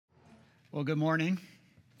Well, good morning.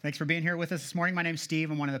 Thanks for being here with us this morning. My name's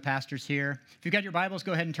Steve. I'm one of the pastors here. If you've got your Bibles,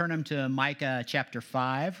 go ahead and turn them to Micah chapter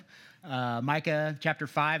 5. Micah chapter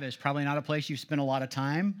 5 is probably not a place you've spent a lot of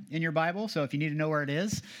time in your Bible, so if you need to know where it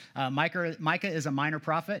is, Micah is a minor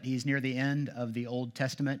prophet. He's near the end of the Old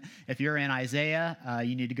Testament. If you're in Isaiah,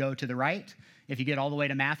 you need to go to the right. If you get all the way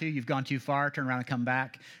to Matthew, you've gone too far, turn around and come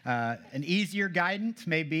back. An easier guidance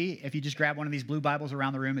may be if you just grab one of these blue Bibles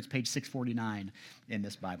around the room, it's page 649 in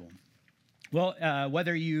this Bible. Well,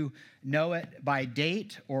 whether you know it by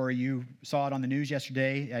date or you saw it on the news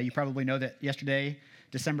yesterday, you probably know that yesterday,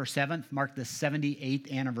 December 7th, marked the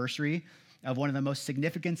 78th anniversary of one of the most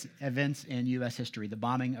significant events in U.S. history, the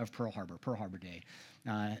bombing of Pearl Harbor Day.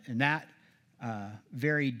 And that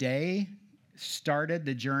very day started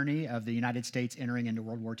the journey of the United States entering into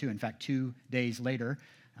World War II. In fact, 2 days later,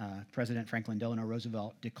 President Franklin Delano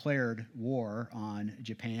Roosevelt declared war on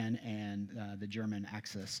Japan and the German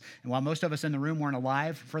Axis. And while most of us in the room weren't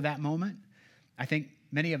alive for that moment, I think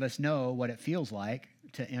many of us know what it feels like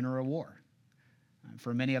to enter a war.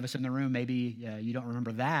 For many of us in the room, maybe you don't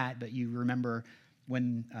remember that, but you remember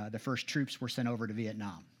when the first troops were sent over to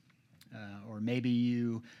Vietnam. Or maybe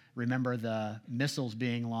you remember the missiles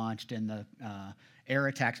being launched and the air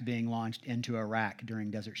attacks being launched into Iraq during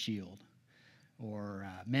Desert Shield. Or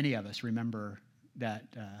many of us remember that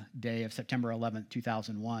day of September 11th,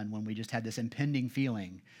 2001, when we just had this impending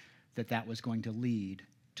feeling that that was going to lead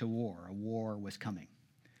to war. A war was coming.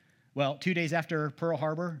 Well, 2 days after Pearl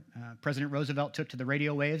Harbor, President Roosevelt took to the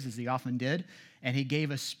radio waves, as he often did, and he gave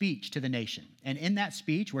a speech to the nation. And in that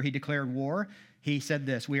speech, where he declared war, he said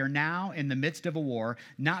this: "We are now in the midst of a war,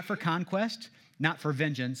 not for conquest, not for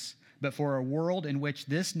vengeance, but for a world in which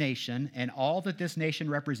this nation and all that this nation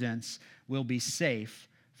represents will be safe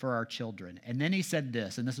for our children." And then he said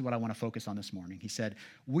this, and this is what I want to focus on this morning. He said,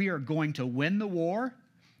 "We are going to win the war,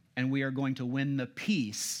 and we are going to win the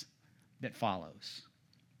peace that follows."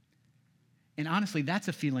 And honestly, that's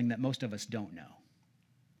a feeling that most of us don't know.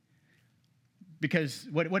 Because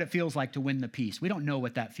what it feels like to win the peace, we don't know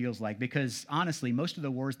what that feels like, because honestly, most of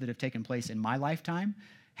the wars that have taken place in my lifetime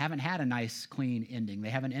haven't had a nice, clean ending. They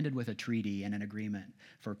haven't ended with a treaty and an agreement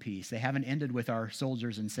for peace. They haven't ended with our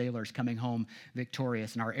soldiers and sailors coming home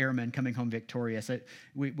victorious and our airmen coming home victorious.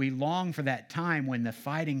 We long for that time when the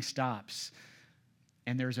fighting stops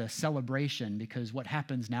and there's a celebration, because what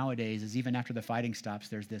happens nowadays is even after the fighting stops,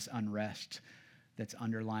 there's this unrest that's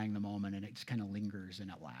underlying the moment, and it just kind of lingers and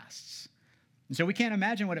it lasts. And so we can't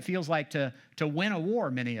imagine what it feels like to win a war,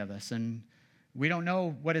 many of us. And we don't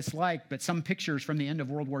know what it's like, but some pictures from the end of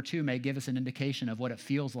World War II may give us an indication of what it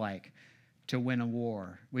feels like to win a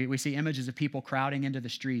war. We see images of people crowding into the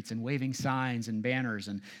streets and waving signs and banners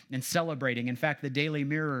and celebrating. In fact, the Daily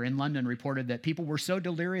Mirror in London reported that people were so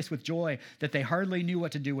delirious with joy that they hardly knew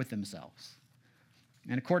what to do with themselves.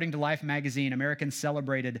 And according to Life magazine, Americans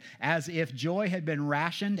celebrated as if joy had been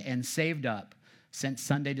rationed and saved up since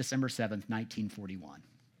Sunday, December 7th, 1941.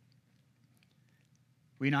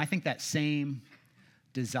 Well, I think that same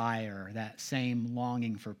desire, that same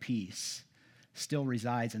longing for peace still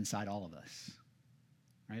resides inside all of us,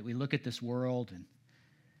 right? We look at this world and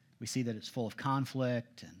we see that it's full of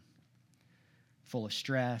conflict and full of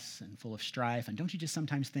stress and full of strife. And don't you just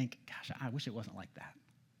sometimes think, gosh, I wish it wasn't like that.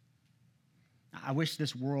 I wish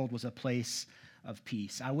this world was a place of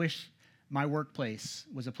peace. I wish my workplace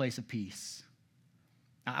was a place of peace.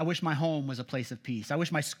 I wish my home was a place of peace. I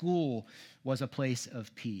wish my school was a place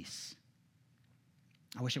of peace.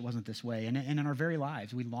 I wish it wasn't this way. And in our very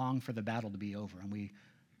lives, we long for the battle to be over, and we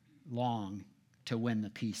long to win the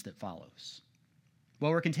peace that follows.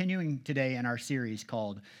 Well, we're continuing today in our series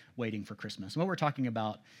called Waiting for Christmas. And what we're talking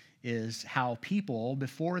about is how people,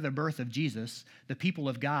 before the birth of Jesus, the people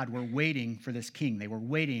of God were waiting for this king. They were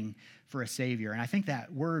waiting for a savior. And I think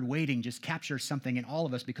that word waiting just captures something in all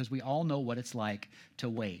of us, because we all know what it's like to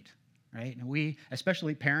wait, right? And we,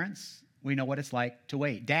 especially parents, we know what it's like to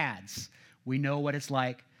wait. Dads, we know what it's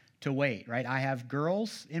like to wait, right? I have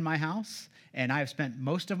girls in my house, and I have spent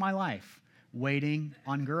most of my life waiting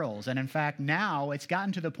on girls. And in fact, now it's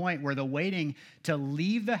gotten to the point where the waiting to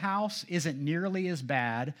leave the house isn't nearly as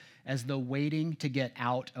bad as the waiting to get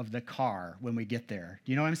out of the car when we get there.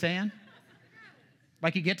 Do you know what I'm saying?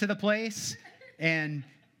 Like, you get to the place and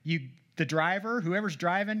the driver, whoever's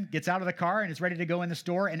driving, gets out of the car and is ready to go in the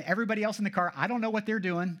store, and everybody else in the car, I don't know what they're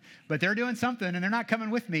doing, but they're doing something, and they're not coming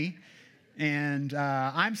with me. And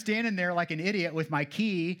I'm standing there like an idiot with my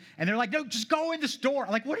key, and they're like, "No, just go in the store."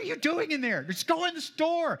 I'm like, "What are you doing in there? Just go in the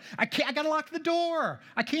store. I got to lock the door.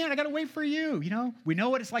 I can't. I got to wait for you." We know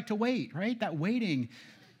what it's like to wait, right? That waiting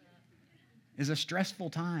is a stressful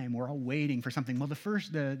time. We're all waiting for something. Well,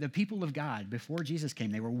 the people of God, before Jesus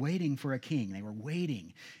came, they were waiting for a king. They were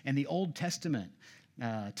waiting. And the Old Testament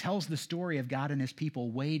tells the story of God and his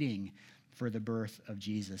people waiting for the birth of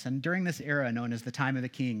Jesus. And during this era known as the time of the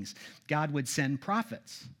kings, God would send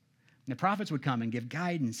prophets. And the prophets would come and give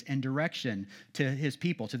guidance and direction to his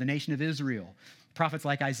people, to the nation of Israel. Prophets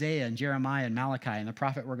like Isaiah and Jeremiah and Malachi, and the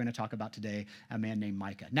prophet we're going to talk about today, a man named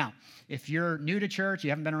Micah. Now, if you're new to church, you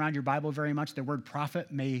haven't been around your Bible very much, the word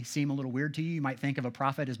prophet may seem a little weird to you. You might think of a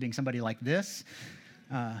prophet as being somebody like this.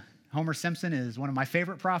 Homer Simpson is one of my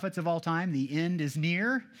favorite prophets of all time. The end is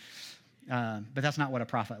near. But that's not what a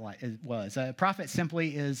prophet was. A prophet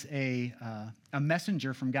simply is a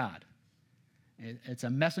messenger from God. It's a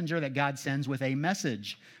messenger that God sends with a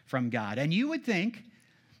message from God. And you would think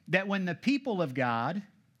that when the people of God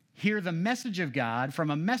hear the message of God from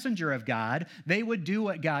a messenger of God, they would do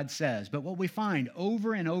what God says. But what we find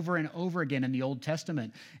over and over and over again in the Old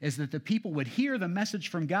Testament is that the people would hear the message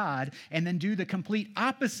from God and then do the complete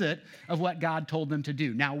opposite of what God told them to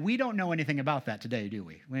do. Now, we don't know anything about that today, do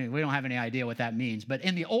we? We don't have any idea what that means. But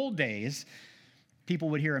in the old days, people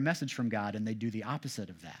would hear a message from God and they'd do the opposite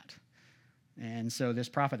of that. And so this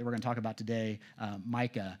prophet that we're going to talk about today,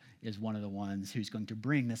 Micah, is one of the ones who's going to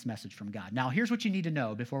bring this message from God. Now, here's what you need to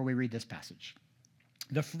know before we read this passage.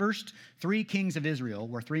 The first three kings of Israel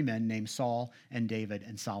were three men named Saul and David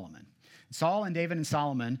and Solomon. Saul and David and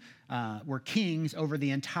Solomon were kings over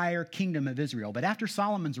the entire kingdom of Israel. But after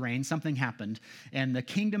Solomon's reign, something happened, and the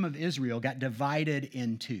kingdom of Israel got divided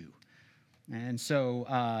in two. And so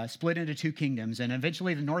split into two kingdoms. And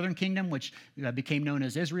eventually the northern kingdom, which became known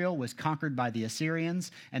as Israel, was conquered by the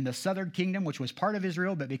Assyrians. And the southern kingdom, which was part of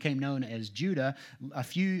Israel but became known as Judah,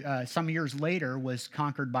 some years later was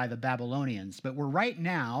conquered by the Babylonians. But we're right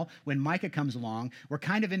now, when Micah comes along, we're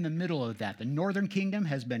kind of in the middle of that. The northern kingdom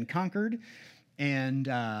has been conquered, and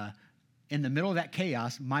in the middle of that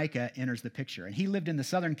chaos, Micah enters the picture. And he lived in the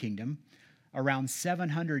southern kingdom around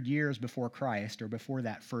 700 years before Christ, or before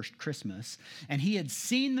that first Christmas. And he had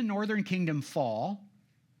seen the northern kingdom fall,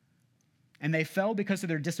 and they fell because of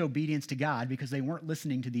their disobedience to God, because they weren't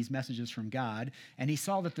listening to these messages from God. And he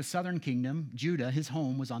saw that the southern kingdom, Judah, his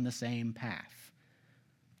home, was on the same path.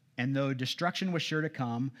 And though destruction was sure to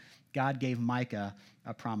come, God gave Micah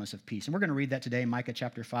a promise of peace. And we're going to read that today, Micah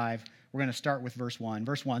chapter 5. We're going to start with verse 1.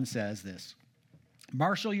 Verse 1 says this: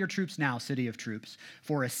 "Marshal your troops now, city of troops,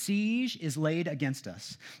 for a siege is laid against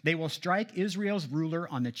us. They will strike Israel's ruler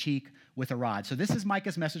on the cheek with a rod." So this is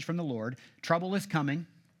Micah's message from the Lord. Trouble is coming,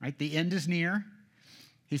 right? The end is near.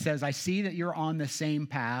 He says, I see that you're on the same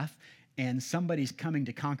path, and somebody's coming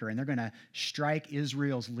to conquer, and they're going to strike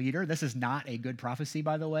Israel's leader. This is not a good prophecy,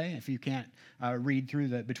 by the way. If you can't read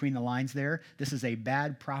through between the lines there, this is a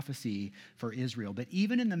bad prophecy for Israel. But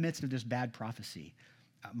even in the midst of this bad prophecy,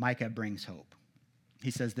 Micah brings hope. He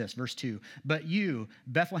says this, verse 2, "But you,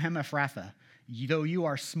 Bethlehem Ephrathah, though you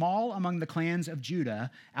are small among the clans of Judah,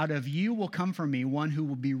 out of you will come for me one who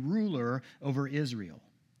will be ruler over Israel,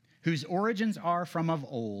 whose origins are from of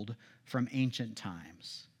old, from ancient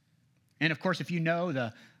times." And of course, if you know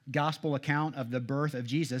the gospel account of the birth of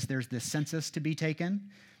Jesus, there's this census to be taken,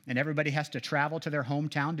 and everybody has to travel to their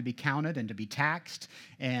hometown to be counted and to be taxed.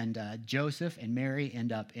 And Joseph and Mary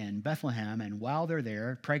end up in Bethlehem, and while they're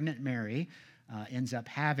there, pregnant Mary ends up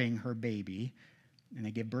having her baby, and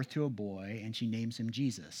they give birth to a boy, and she names him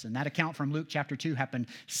Jesus. And that account from Luke chapter 2 happened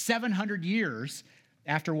 700 years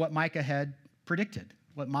after what Micah had predicted,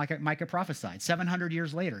 what Micah prophesied, 700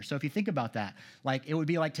 years later. So if you think about that, like it would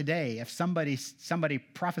be like today if somebody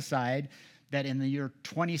prophesied that in the year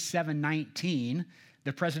 2719,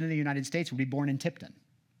 the president of the United States would be born in Tipton.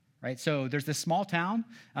 Right? So there's this small town.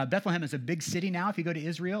 Bethlehem is a big city now. If you go to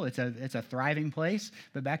Israel, it's a thriving place.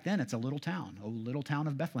 But back then, it's a little town. Oh, little town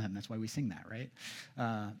of Bethlehem. That's why we sing that, right?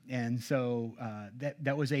 And so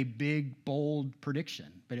that was a big, bold prediction.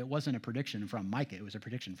 But it wasn't a prediction from Micah. It was a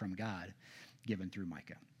prediction from God given through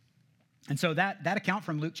Micah. And so that account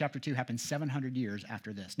from Luke chapter 2 happened 700 years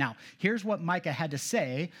after this. Now, here's what Micah had to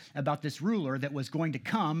say about this ruler that was going to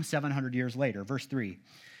come 700 years later. Verse 3.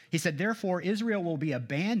 He said, "Therefore Israel will be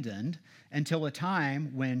abandoned until a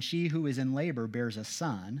time when she who is in labor bears a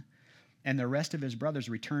son, and the rest of his brothers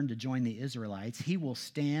return to join the Israelites. He will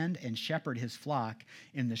stand and shepherd his flock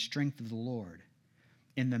in the strength of the Lord,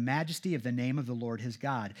 in the majesty of the name of the Lord his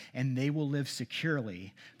God, and they will live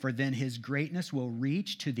securely, for then his greatness will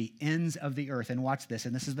reach to the ends of the earth." And watch this,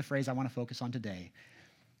 and this is the phrase I want to focus on today.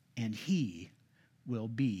 "And he will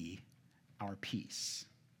be our peace."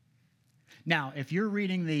 Now, if you're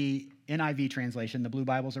reading the NIV translation, the blue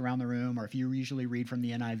Bibles around the room, or if you usually read from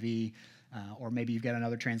the NIV, or maybe you've got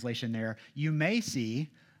another translation there, you may see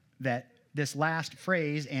that this last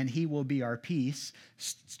phrase, and he will be our peace,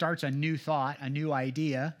 starts a new thought, a new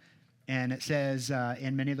idea. And it says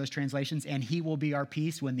in many of those translations, and he will be our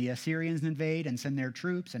peace when the Assyrians invade and send their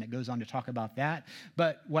troops. And it goes on to talk about that.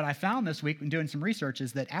 But what I found this week when doing some research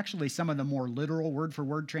is that actually some of the more literal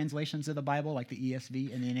word-for-word translations of the Bible, like the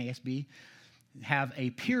ESV and the NASB, have a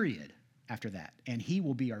period after that. And he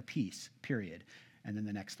will be our peace, period. And then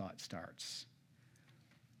the next thought starts.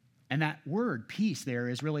 And that word peace there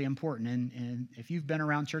is really important. And if you've been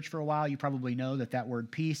around church for a while, you probably know that that word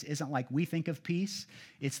peace isn't like we think of peace.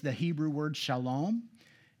 It's the Hebrew word shalom.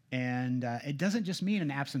 And it doesn't just mean an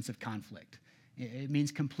absence of conflict. It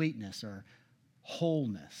means completeness or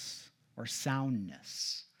wholeness or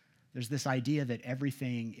soundness. There's this idea that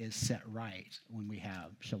everything is set right when we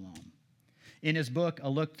have shalom. In his book, A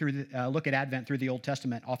Look at Advent Through the Old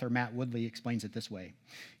Testament, author Matt Woodley explains it this way.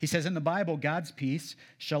 He says, in the Bible, God's peace,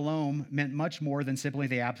 shalom, meant much more than simply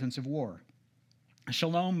the absence of war.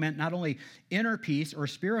 Shalom meant not only inner peace or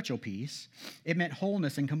spiritual peace, it meant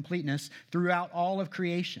wholeness and completeness throughout all of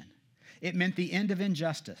creation. It meant the end of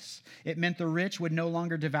injustice. It meant the rich would no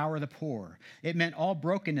longer devour the poor. It meant all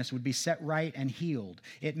brokenness would be set right and healed.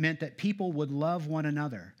 It meant that people would love one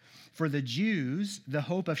another. For the Jews, the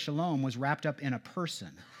hope of shalom was wrapped up in a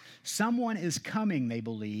person. Someone is coming, they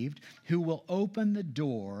believed, who will open the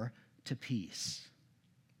door to peace.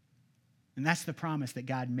 And that's the promise that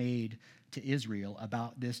God made to Israel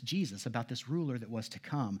about this Jesus, about this ruler that was to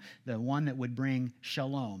come, the one that would bring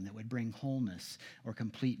shalom, that would bring wholeness or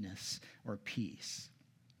completeness or peace.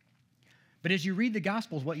 But as you read the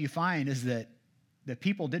Gospels, what you find is that the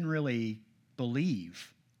people didn't really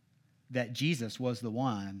believe that Jesus was the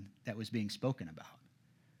one that was being spoken about.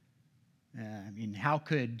 How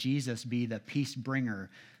could Jesus be the peace bringer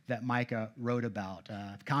that Micah wrote about?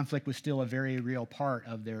 Conflict was still a very real part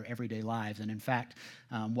of their everyday lives. And in fact,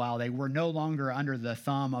 while they were no longer under the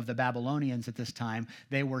thumb of the Babylonians at this time,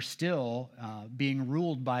 they were still being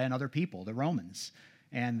ruled by another people, the Romans.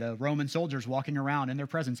 And the Roman soldiers walking around in their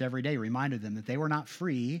presence every day reminded them that they were not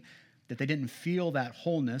free, that they didn't feel that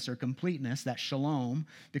wholeness or completeness, that shalom,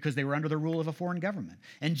 because they were under the rule of a foreign government.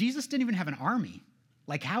 And Jesus didn't even have an army.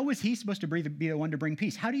 Like, how was he supposed to be the one to bring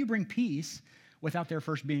peace? How do you bring peace without there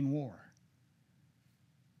first being war?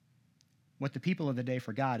 What the people of the day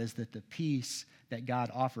forgot is that the peace that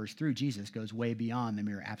God offers through Jesus goes way beyond the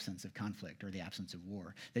mere absence of conflict or the absence of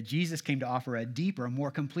war. That Jesus came to offer a deeper,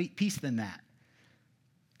 more complete peace than that.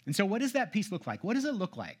 And so what does that peace look like? What does it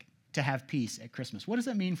look like to have peace at Christmas? What does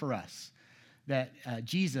it mean for us that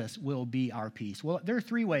Jesus will be our peace? Well, there are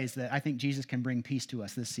three ways that I think Jesus can bring peace to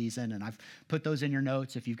us this season, and I've put those in your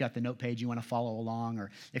notes. If you've got the note page you want to follow along, or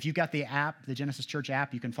if you've got the app, the Genesis Church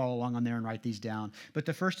app, you can follow along on there and write these down. But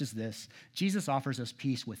the first is this: Jesus offers us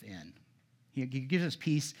peace within. He gives us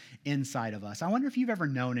peace inside of us. I wonder if you've ever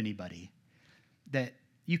known anybody that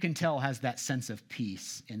you can tell has that sense of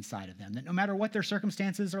peace inside of them, that no matter what their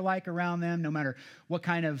circumstances are like around them, no matter what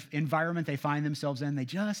kind of environment they find themselves in, they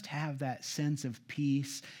just have that sense of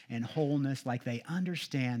peace and wholeness, like they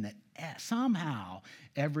understand that somehow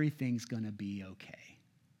everything's going to be okay.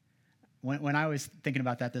 When I was thinking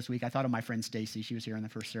about that this week, I thought of my friend Stacy. She was here in the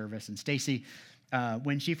first service. And Stacy,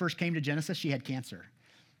 when she first came to Genesis, she had cancer.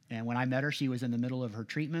 And when I met her, she was in the middle of her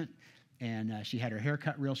treatment. And she had her hair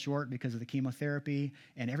cut real short because of the chemotherapy.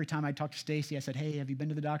 And every time I'd talk to Stacy, I said, hey, have you been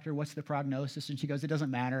to the doctor? What's the prognosis? And she goes, it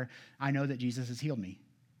doesn't matter. I know that Jesus has healed me.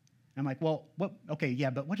 I'm like, well, what? Okay, yeah,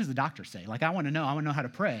 but what does the doctor say? Like, I want to know. I want to know how to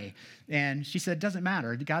pray. And she said, it doesn't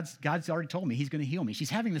matter. God's already told me he's going to heal me. She's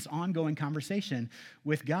having this ongoing conversation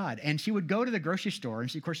with God. And she would go to the grocery store,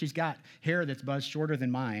 and of course, she's got hair that's buzzed shorter than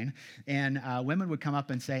mine. And women would come up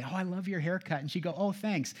and say, oh, I love your haircut. And she'd go, oh,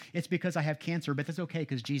 thanks. It's because I have cancer, but that's okay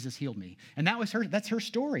because Jesus healed me. And that's her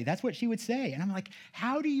story. That's what she would say. And I'm like,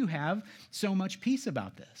 how do you have so much peace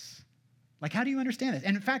about this? Like, how do you understand this?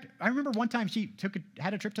 And in fact, I remember one time she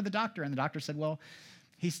had a trip to the doctor, and the doctor said, well,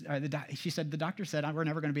 she said, the doctor said, we're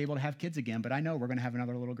never going to be able to have kids again, but I know we're going to have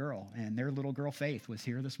another little girl. And their little girl, Faith, was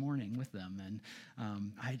here this morning with them.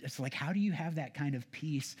 And it's like, how do you have that kind of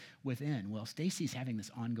peace within? Well, Stacy's having this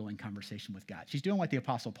ongoing conversation with God. She's doing what the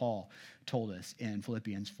Apostle Paul told us in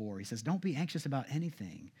Philippians 4. He says, don't be anxious about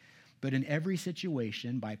anything, but in every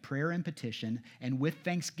situation, by prayer and petition, and with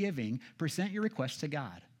thanksgiving, present your requests to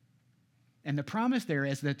God. And the promise there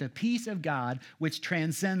is that the peace of God, which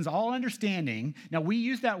transcends all understanding, now we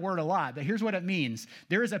use that word a lot, but here's what it means.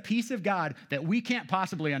 There is a peace of God that we can't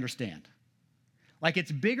possibly understand. Like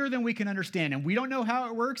it's bigger than we can understand, and we don't know how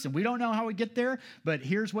it works, and we don't know how we get there, but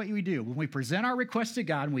here's what we do. When we present our requests to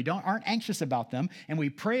God and we aren't anxious about them, and we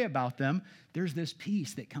pray about them, there's this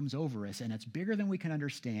peace that comes over us, and it's bigger than we can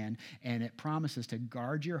understand, and it promises to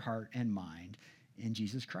guard your heart and mind in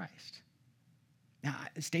Jesus Christ. Now,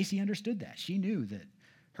 Stacy understood that. She knew that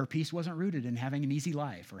her peace wasn't rooted in having an easy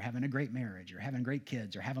life or having a great marriage or having great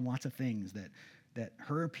kids or having lots of things, that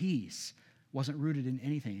her peace wasn't rooted in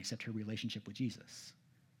anything except her relationship with Jesus.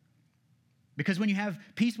 Because when you have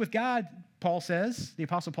peace with God, Paul says, the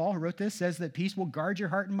Apostle Paul who wrote this, says that peace will guard your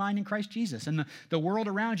heart and mind in Christ Jesus. And the world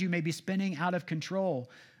around you may be spinning out of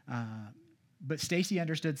control. But Stacy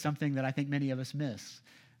understood something that I think many of us miss.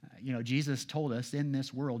 Jesus told us, in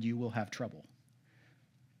this world you will have trouble.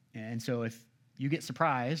 And so if you get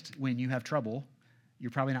surprised when you have trouble,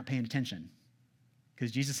 you're probably not paying attention.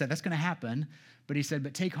 Because Jesus said, that's going to happen. But he said,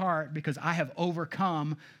 but take heart because I have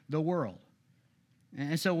overcome the world.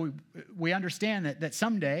 And so we understand that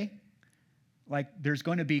someday, like there's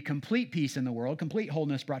going to be complete peace in the world, complete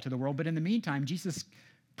wholeness brought to the world. But in the meantime, Jesus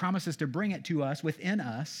promises to bring it to us, within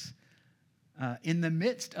us, in the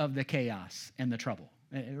midst of the chaos and the trouble.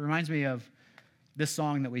 It reminds me of this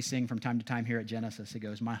song that we sing from time to time here at Genesis. It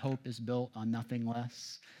goes, my hope is built on nothing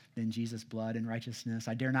less than Jesus' blood and righteousness.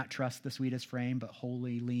 I dare not trust the sweetest frame, but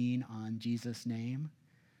wholly lean on Jesus' name.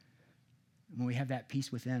 When we have that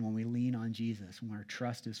peace within, when we lean on Jesus, when our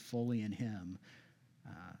trust is fully in him,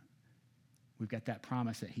 we've got that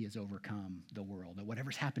promise that he has overcome the world, that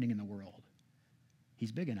whatever's happening in the world,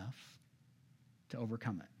 he's big enough to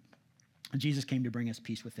overcome it. And Jesus came to bring us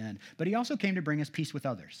peace within, but he also came to bring us peace with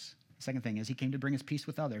others. The second thing is he came to bring us peace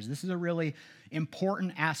with others. This is a really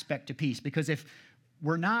important aspect to peace, because if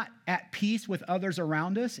we're not at peace with others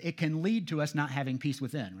around us, it can lead to us not having peace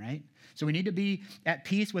within, right? So we need to be at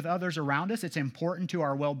peace with others around us. It's important to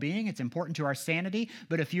our well-being. It's important to our sanity.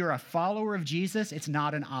 But if you're a follower of Jesus, it's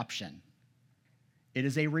not an option. It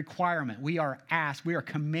is a requirement. We are asked, we are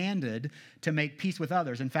commanded to make peace with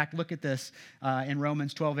others. In fact, look at this in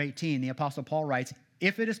Romans 12:18. The Apostle Paul writes,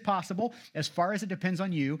 if it is possible, as far as it depends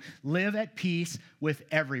on you, live at peace with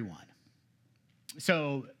everyone.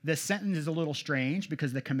 So this sentence is a little strange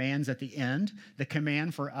because the command's at the end. The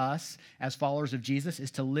command for us as followers of Jesus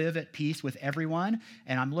is to live at peace with everyone.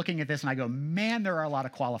 And I'm looking at this and I go, man, there are a lot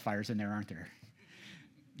of qualifiers in there, aren't there?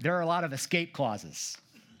 There are a lot of escape clauses,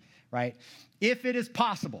 right? If it is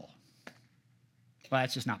possible. Well,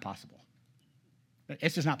 it's just not possible.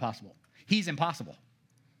 It's just not possible. He's impossible.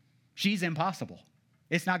 She's impossible.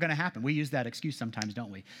 It's not going to happen. We use that excuse sometimes,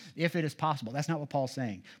 don't we? If it is possible. That's not what Paul's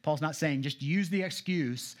saying. Paul's not saying just use the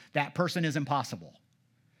excuse that person is impossible.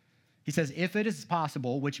 He says if it is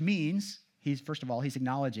possible, which means first of all, he's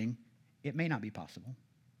acknowledging it may not be possible.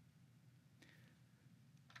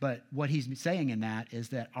 But what he's saying in that is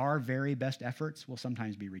that our very best efforts will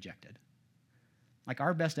sometimes be rejected. Like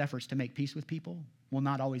our best efforts to make peace with people will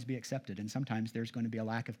not always be accepted. And sometimes there's going to be a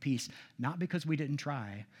lack of peace, not because we didn't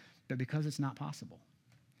try, but because it's not possible.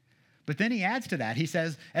 But then he adds to that. He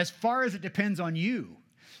says, as far as it depends on you.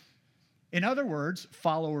 In other words,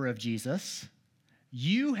 follower of Jesus,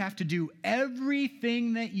 you have to do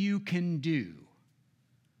everything that you can do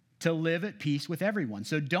to live at peace with everyone.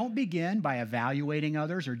 So don't begin by evaluating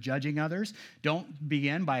others or judging others. Don't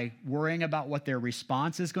begin by worrying about what their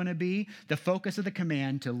response is going to be. The focus of the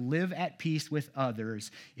command to live at peace with others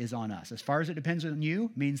is on us. As far as it depends on you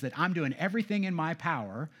means that I'm doing everything in my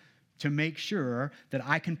power to make sure that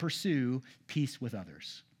I can pursue peace with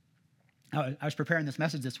others. I was preparing this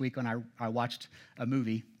message this week when I watched a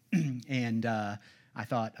movie, and I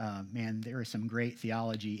thought, man, there is some great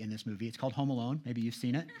theology in this movie. It's called Home Alone. Maybe you've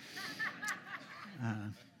seen it.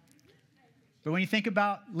 But when you think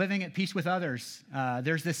about living at peace with others,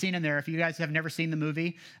 there's this scene in there. If you guys have never seen the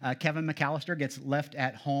movie, Kevin McAllister gets left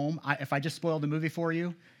at home. If I just spoiled the movie for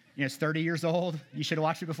you, it's 30 years old. You should have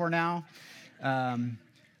watched it before now.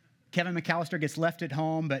 Kevin McAllister gets left at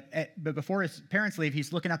home, but before his parents leave,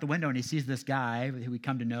 he's looking out the window and he sees this guy who we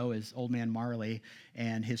come to know as Old Man Marley,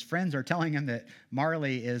 and his friends are telling him that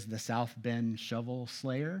Marley is the South Bend shovel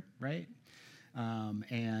slayer, right?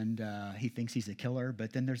 And he thinks he's a killer,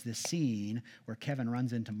 but then there's this scene where Kevin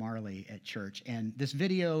runs into Marley at church, and this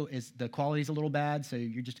video the quality's a little bad, so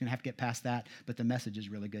you're just going to have to get past that, but the message is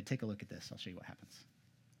really good. Take a look at this. I'll show you what happens.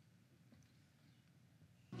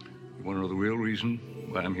 You want to know the real reason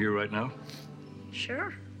why I'm here right now?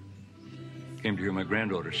 Sure. Came to hear my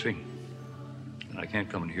granddaughter sing, and I can't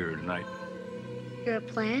come and hear her tonight. You have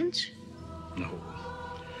plans? No.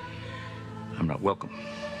 I'm not welcome.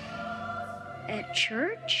 At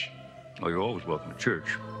church? Oh, you're always welcome at church.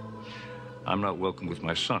 I'm not welcome with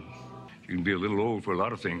my son. You can be a little old for a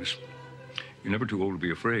lot of things. You're never too old to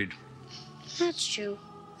be afraid. That's true.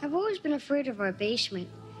 I've always been afraid of our basement.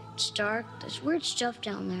 It's dark, there's weird stuff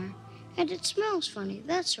down there, and it smells funny,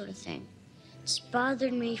 that sort of thing. It's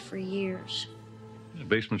bothered me for years. The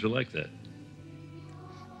basements are like that.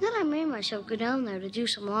 Then I made myself go down there to do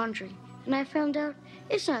some laundry, and I found out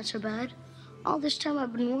it's not so bad. All this time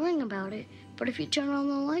I've been worrying about it, but if you turn on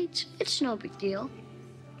the lights, it's no big deal.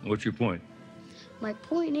 What's your point? My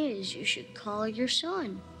point is, you should call your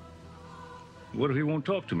son. What if he won't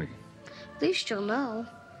talk to me? At least you'll know.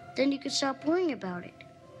 Then you can stop worrying about it,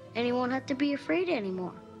 and you won't have to be afraid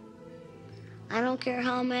anymore. I don't care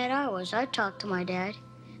how mad I was, I'd talk to my dad,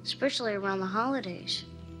 especially around the holidays.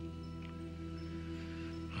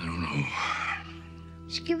 I don't know.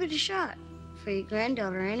 Just give it a shot, for your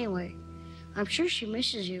granddaughter anyway. I'm sure she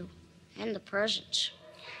misses you, and the presents.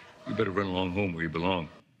 You better run along home where you belong.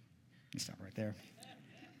 Let me stop right there.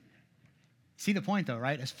 See the point, though,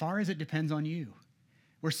 right? As far as it depends on you.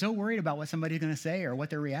 We're so worried about what somebody's going to say or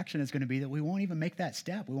what their reaction is going to be that we won't even make that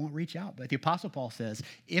step. We won't reach out. But the Apostle Paul says,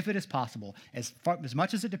 if it is possible, as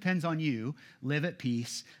much as it depends on you, live at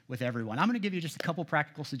peace with everyone. I'm going to give you just a couple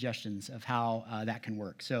practical suggestions of how that can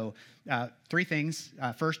work. So 3 things.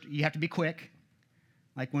 First, you have to be quick.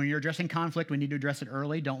 Like when you're addressing conflict, we need to address it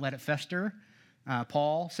early. Don't let it fester.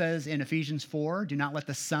 Paul says in Ephesians 4, do not let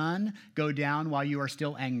the sun go down while you are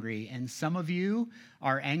still angry. And some of you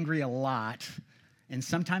are angry a lot. And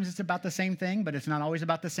sometimes it's about the same thing, but it's not always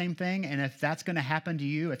about the same thing. And if that's going to happen to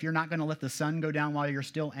you, if you're not going to let the sun go down while you're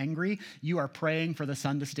still angry, you are praying for the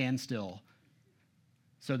sun to stand still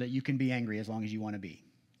so that you can be angry as long as you want to be.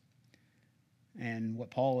 And what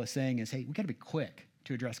Paul is saying is, hey, we got to be quick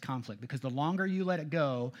to address conflict because the longer you let it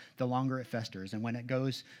go, the longer it festers. And when it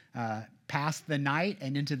goes past the night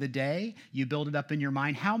and into the day, you build it up in your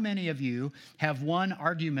mind. How many of you have won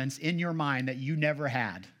arguments in your mind that you never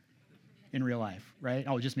had in real life, right?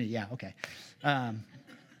 Oh, just me. Yeah, okay.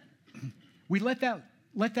 We let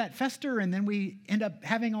that fester, and then we end up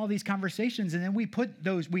having all these conversations, and then we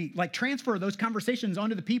transfer those conversations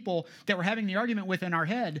onto the people that we're having the argument with in our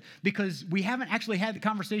head because we haven't actually had the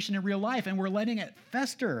conversation in real life, and we're letting it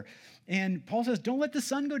fester. And Paul says, don't let the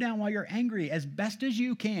sun go down while you're angry. As best as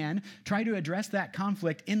you can, try to address that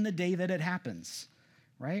conflict in the day that it happens,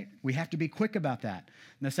 right? We have to be quick about that.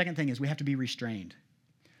 And the second thing is we have to be restrained.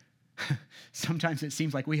 Sometimes it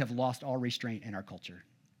seems like we have lost all restraint in our culture.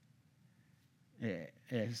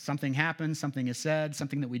 Something happens, something is said,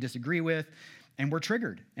 something that we disagree with, and we're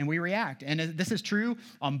triggered and we react. And this is true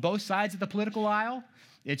on both sides of the political aisle.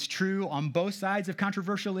 It's true on both sides of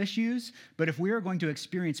controversial issues. But if we are going to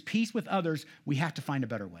experience peace with others, we have to find a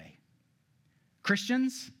better way.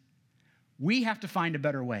 Christians, we have to find a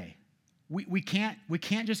better way. We can't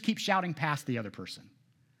just keep shouting past the other person.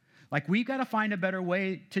 Like, we've got to find a better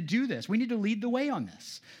way to do this. We need to lead the way on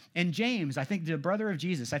this. And James, I think the brother of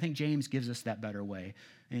Jesus, I think James gives us that better way.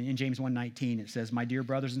 In James 1:19, it says, my dear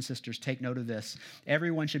brothers and sisters, take note of this.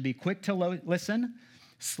 Everyone should be quick to listen,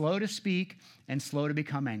 slow to speak, and slow to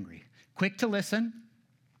become angry. Quick to listen,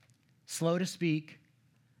 slow to speak,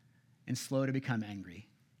 and slow to become angry.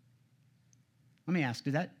 Let me ask,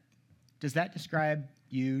 does that describe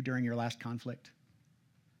you during your last conflict?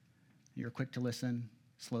 You're quick to listen,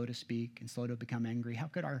 slow to speak, and slow to become angry. How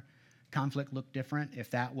could our conflict look different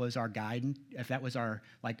if that was our guidance, if that was our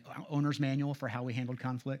owner's manual for how we handled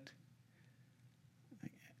conflict?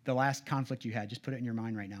 The last conflict you had, just put it in your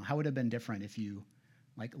mind right now. How would it have been different if you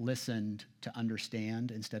listened to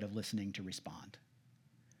understand instead of listening to respond?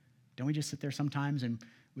 Don't we just sit there sometimes and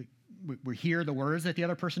we hear the words that the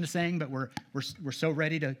other person is saying, but we're so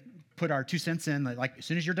ready to put our 2 cents in, like as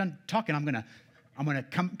soon as you're done talking, I'm gonna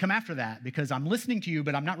come after that because I'm listening to you,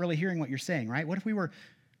 but I'm not really hearing what you're saying, right? What if we were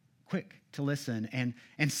quick to listen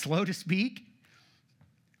and slow to speak?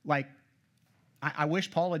 I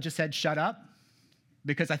wish Paul had just said, shut up,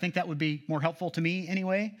 because I think that would be more helpful to me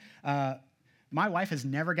anyway. My wife has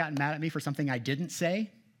never gotten mad at me for something I didn't say.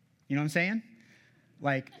 You know what I'm saying?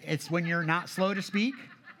 It's when you're not slow to speak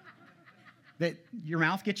that your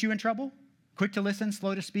mouth gets you in trouble. Quick to listen,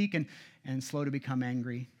 slow to speak, and slow to become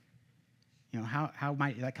angry. You know, how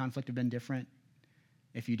might that conflict have been different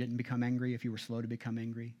if you didn't become angry, if you were slow to become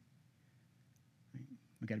angry?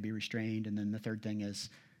 We've got to be restrained. And then the third thing is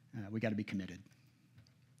we got to be committed.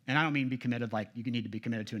 And I don't mean be committed like you need to be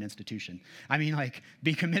committed to an institution. I mean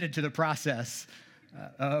be committed to the process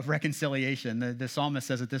of reconciliation. The psalmist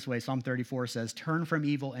says it this way. Psalm 34 says, turn from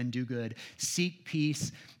evil and do good. Seek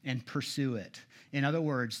peace and pursue it. In other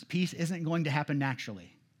words, peace isn't going to happen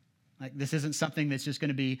naturally. Like, this isn't something that's just going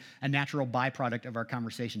to be a natural byproduct of our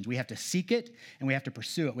conversations. We have to seek it and we have to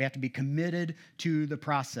pursue it. We have to be committed to the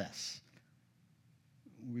process.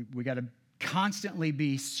 We got to constantly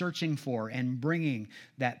be searching for and bringing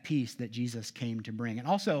that peace that Jesus came to bring. And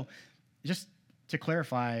also, just to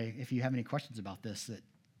clarify, if you have any questions about this,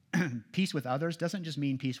 that peace with others doesn't just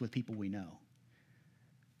mean peace with people we know.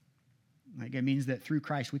 Like, it means that through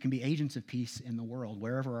Christ, we can be agents of peace in the world,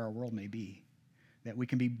 wherever our world may be. That we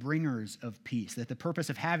can be bringers of peace. That the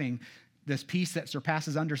purpose of having this peace that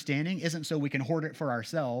surpasses understanding isn't so we can hoard it for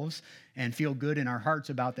ourselves and feel good in our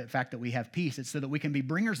hearts about the fact that we have peace. It's so that we can be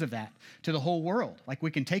bringers of that to the whole world. Like,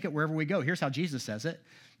 we can take it wherever we go. Here's how Jesus says it.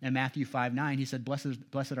 In Matthew 5:9, he said,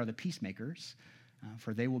 Blessed are the peacemakers,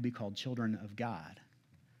 for they will be called children of God.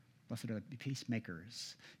 Blessed are the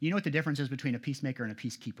peacemakers. You know what the difference is between a peacemaker and a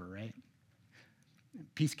peacekeeper, right?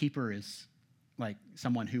 Peacekeeper is like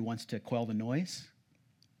someone who wants to quell the noise.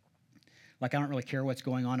 Like, I don't really care what's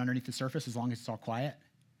going on underneath the surface as long as it's all quiet.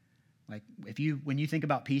 Like, when you think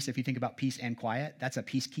about peace, if you think about peace and quiet, that's a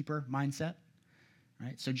peacekeeper mindset,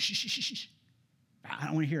 right? So shh. I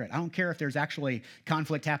don't want to hear it. I don't care if there's actually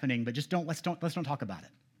conflict happening, but let's don't talk about it.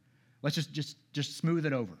 Let's just smooth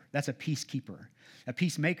it over. That's a peacekeeper. A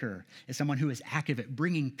peacemaker is someone who is active at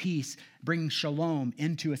bringing peace, bringing shalom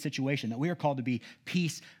into a situation, that we are called to be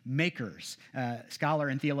peacemakers. Scholar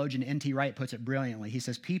and theologian N.T. Wright puts it brilliantly. He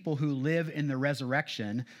says, people who live in the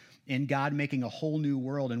resurrection, in God making a whole new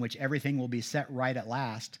world in which everything will be set right at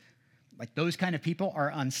last, like, those kind of people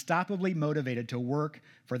are unstoppably motivated to work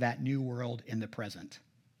for that new world in the present.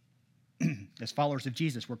 As followers of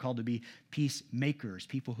Jesus, we're called to be peacemakers,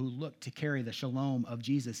 people who look to carry the shalom of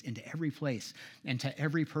Jesus into every place and to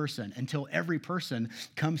every person until every person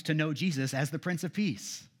comes to know Jesus as the Prince of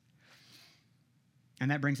Peace.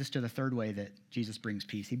 And that brings us to the third way that Jesus brings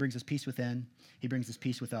peace. He brings us peace within, he brings us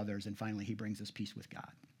peace with others, and finally, he brings us peace with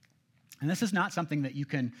God. And this is not something that you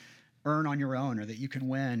can earn on your own or that you can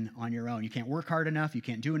win on your own. You can't work hard enough, you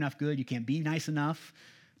can't do enough good, you can't be nice enough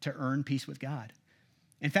to earn peace with God.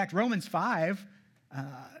 In fact, Romans 5,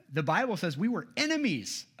 the Bible says we were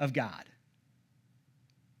enemies of God.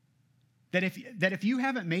 That if you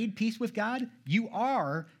haven't made peace with God, you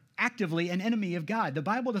are actively an enemy of God. The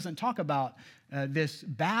Bible doesn't talk about this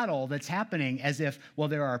battle that's happening as if, well,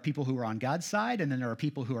 there are people who are on God's side, and then there are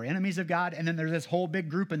people who are enemies of God, and then there's this whole big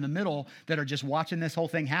group in the middle that are just watching this whole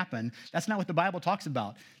thing happen. That's not what the Bible talks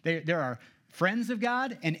about. There are friends of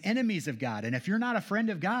God and enemies of God. And if you're not a friend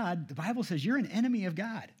of God, the Bible says you're an enemy of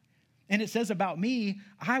God. And it says about me,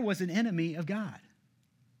 I was an enemy of God.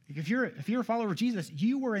 If you're a follower of Jesus,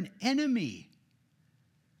 you were an enemy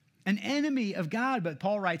of God. But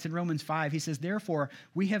Paul writes in Romans 5, he says, therefore,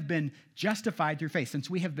 we have been justified through faith. Since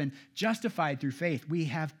we have been justified through faith, we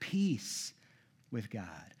have peace with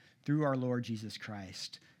God through our Lord Jesus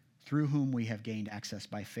Christ, through whom we have gained access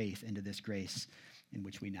by faith into this grace in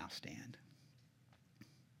which we now stand.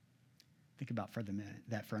 Think about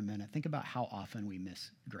that for a minute. Think about how often we miss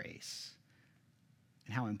grace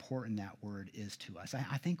and how important that word is to us.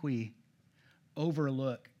 I think we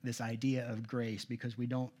overlook this idea of grace because we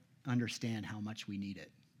don't understand how much we need it.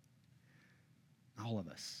 All of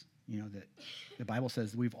us. You know, that the Bible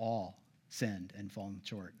says we've all sinned and fallen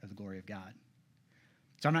short of the glory of God.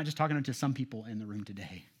 So I'm not just talking to some people in the room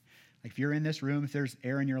today. Like, if you're in this room, if there's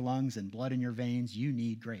air in your lungs and blood in your veins, you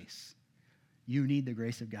need grace. You need the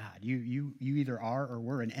grace of God. You either are or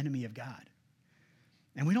were an enemy of God.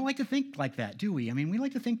 And we don't like to think like that, do we? I mean, we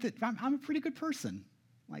like to think that I'm a pretty good person.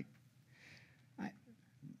 Like,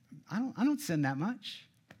 I don't sin that much.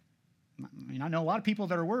 I mean, I know a lot of people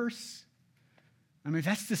that are worse. I mean, if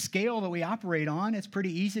that's the scale that we operate on, it's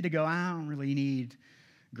pretty easy to go, I don't really need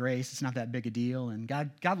grace. It's not that big a deal. And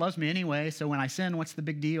God loves me anyway, so when I sin, what's the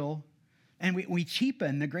big deal? And we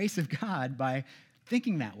cheapen the grace of God by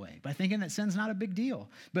thinking that way, by thinking that sin's not a big deal.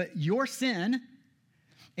 But your sin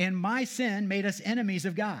and my sin made us enemies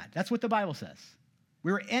of God. That's what the Bible says.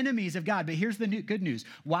 We were enemies of God. But here's the good news.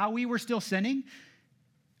 While we were still sinning,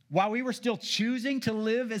 while we were still choosing to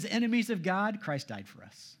live as enemies of God, Christ died for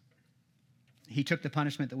us. He took the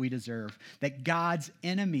punishment that we deserve, that God's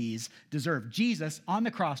enemies deserve. Jesus on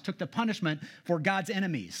the cross took the punishment for God's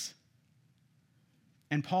enemies.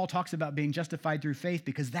 And Paul talks about being justified through faith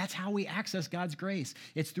because that's how we access God's grace.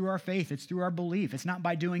 It's through our faith. It's through our belief. It's not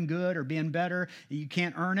by doing good or being better. You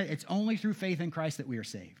can't earn it. It's only through faith in Christ that we are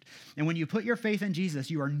saved. And when you put your faith in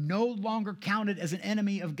Jesus, you are no longer counted as an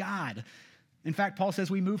enemy of God. In fact, Paul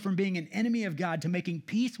says we move from being an enemy of God to making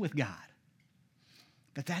peace with God.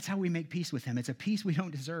 But that's how we make peace with him. It's a peace we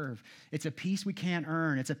don't deserve. It's a peace we can't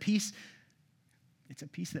earn. It's a peace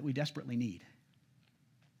that we desperately need.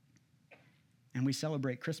 And we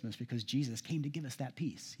celebrate Christmas because Jesus came to give us that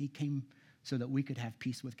peace. He came so that we could have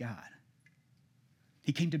peace with God.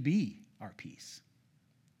 He came to be our peace.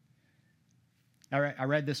 I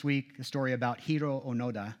read this week a story about Hiro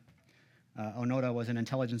Onoda. Onoda was an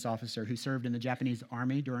intelligence officer who served in the Japanese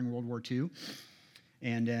army during World War II.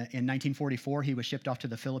 And in 1944, he was shipped off to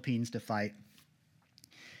the Philippines to fight.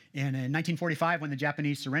 And in 1945, when the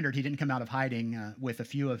Japanese surrendered, he didn't come out of hiding with a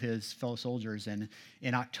few of his fellow soldiers. And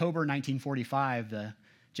in October 1945, the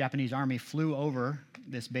Japanese army flew over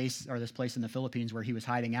this base or this place in the Philippines where he was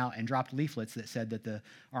hiding out and dropped leaflets that said that the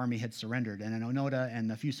army had surrendered. And Onoda and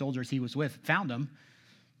the few soldiers he was with found them,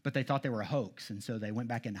 but they thought they were a hoax. And so they went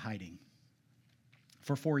back into hiding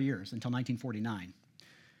for 4 years until 1949,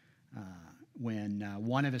 when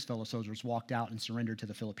one of his fellow soldiers walked out and surrendered to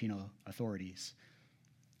the Filipino authorities.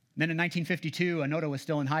 Then in 1952, Onoda was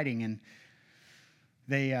still in hiding, and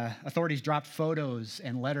the authorities dropped photos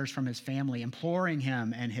and letters from his family imploring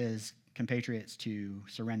him and his compatriots to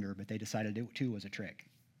surrender, but they decided it too was a trick.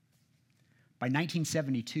 By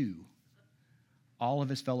 1972, all of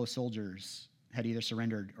his fellow soldiers had either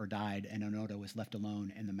surrendered or died, and Onoda was left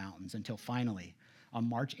alone in the mountains until finally, on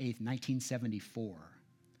March 8th, 1974,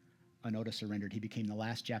 Onoda surrendered. He became the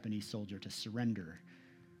last Japanese soldier to surrender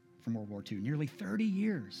from World War II, nearly 30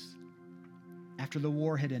 years after the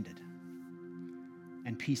war had ended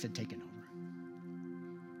and peace had taken over.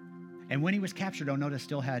 And when he was captured, Onoda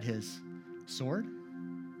still had his sword,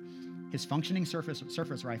 his functioning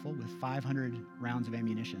surface rifle with 500 rounds of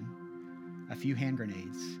ammunition, a few hand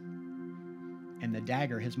grenades, and the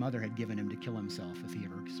dagger his mother had given him to kill himself if he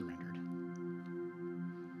ever surrendered.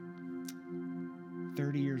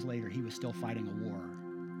 30 years later, he was still fighting a war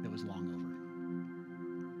that was long over.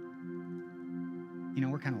 You know,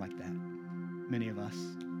 we're kind of like that, many of us.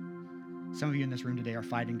 Some of you in this room today are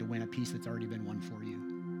fighting to win a peace that's already been won for you.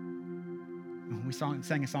 We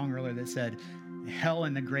sang a song earlier that said, hell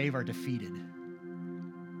and the grave are defeated.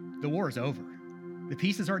 The war is over. The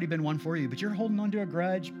peace has already been won for you, but you're holding on to a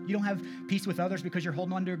grudge. You don't have peace with others because you're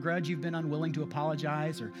holding on to a grudge. You've been unwilling to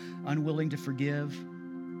apologize or unwilling to forgive.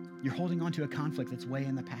 You're holding on to a conflict that's way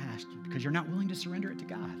in the past because you're not willing to surrender it to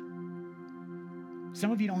God. Some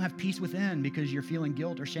of you don't have peace within because you're feeling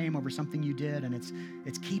guilt or shame over something you did, and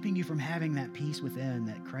it's keeping you from having that peace within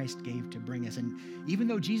that Christ gave to bring us. And even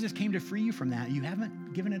though Jesus came to free you from that, you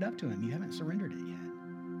haven't given it up to him. You haven't surrendered it yet.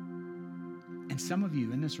 And some of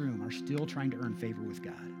you in this room are still trying to earn favor with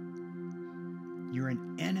God. You're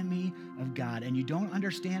an enemy of God, and you don't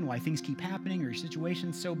understand why things keep happening or your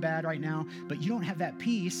situation's so bad right now, but you don't have that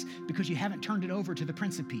peace because you haven't turned it over to the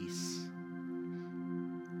Prince of Peace.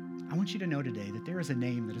 I want you to know today that there is a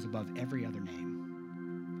name that is above every other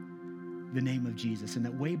name, the name of Jesus, and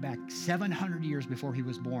that way back 700 years before he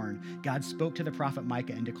was born, God spoke to the prophet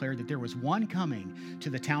Micah and declared that there was one coming to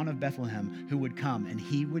the town of Bethlehem who would come, and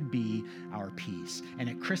he would be our peace. And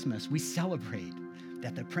at Christmas, we celebrate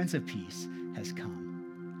that the Prince of Peace has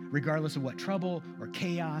come. Regardless of what trouble or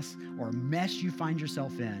chaos or mess you find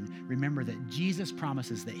yourself in, remember that Jesus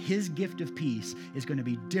promises that his gift of peace is going to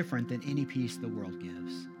be different than any peace the world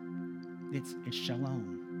gives. It's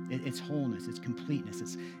shalom. It's wholeness. It's completeness.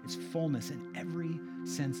 It's fullness in every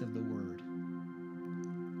sense of the word.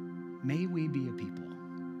 May we be a people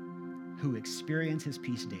who experience his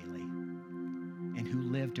peace daily and who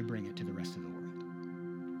live to bring it to the rest of the world.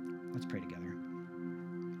 Let's pray together.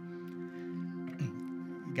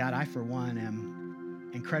 God, I, for one, am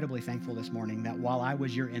incredibly thankful this morning that while I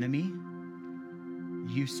was your enemy,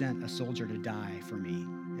 you sent a soldier to die for me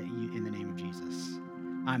in the name of Jesus.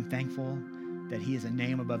 I'm thankful that he is a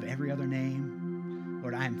name above every other name.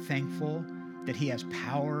 Lord, I am thankful that he has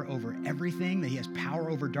power over everything, that he has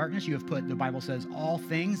power over darkness. You have put, the Bible says, all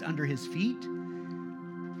things under his feet.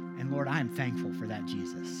 And Lord, I am thankful for that,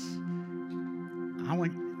 Jesus.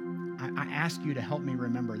 I ask you to help me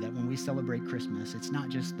remember that when we celebrate Christmas, it's not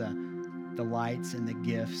just the lights and the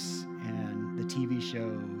gifts and the TV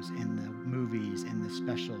shows and the movies and the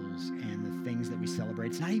specials and the things that we celebrate.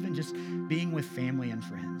 It's not even just being with family and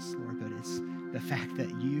friends, Lord, but it's the fact that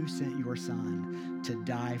you sent your son to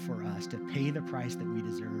die for us, to pay the price that we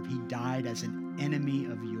deserve. He died as an enemy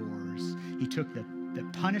of yours. He took the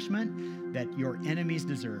punishment that your enemies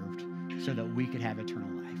deserved so that we could have eternal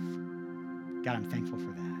life. God, I'm thankful for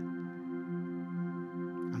that.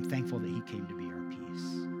 I'm thankful that he came to be our peace.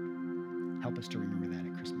 Help us to remember that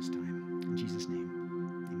at Christmas time. In Jesus' name.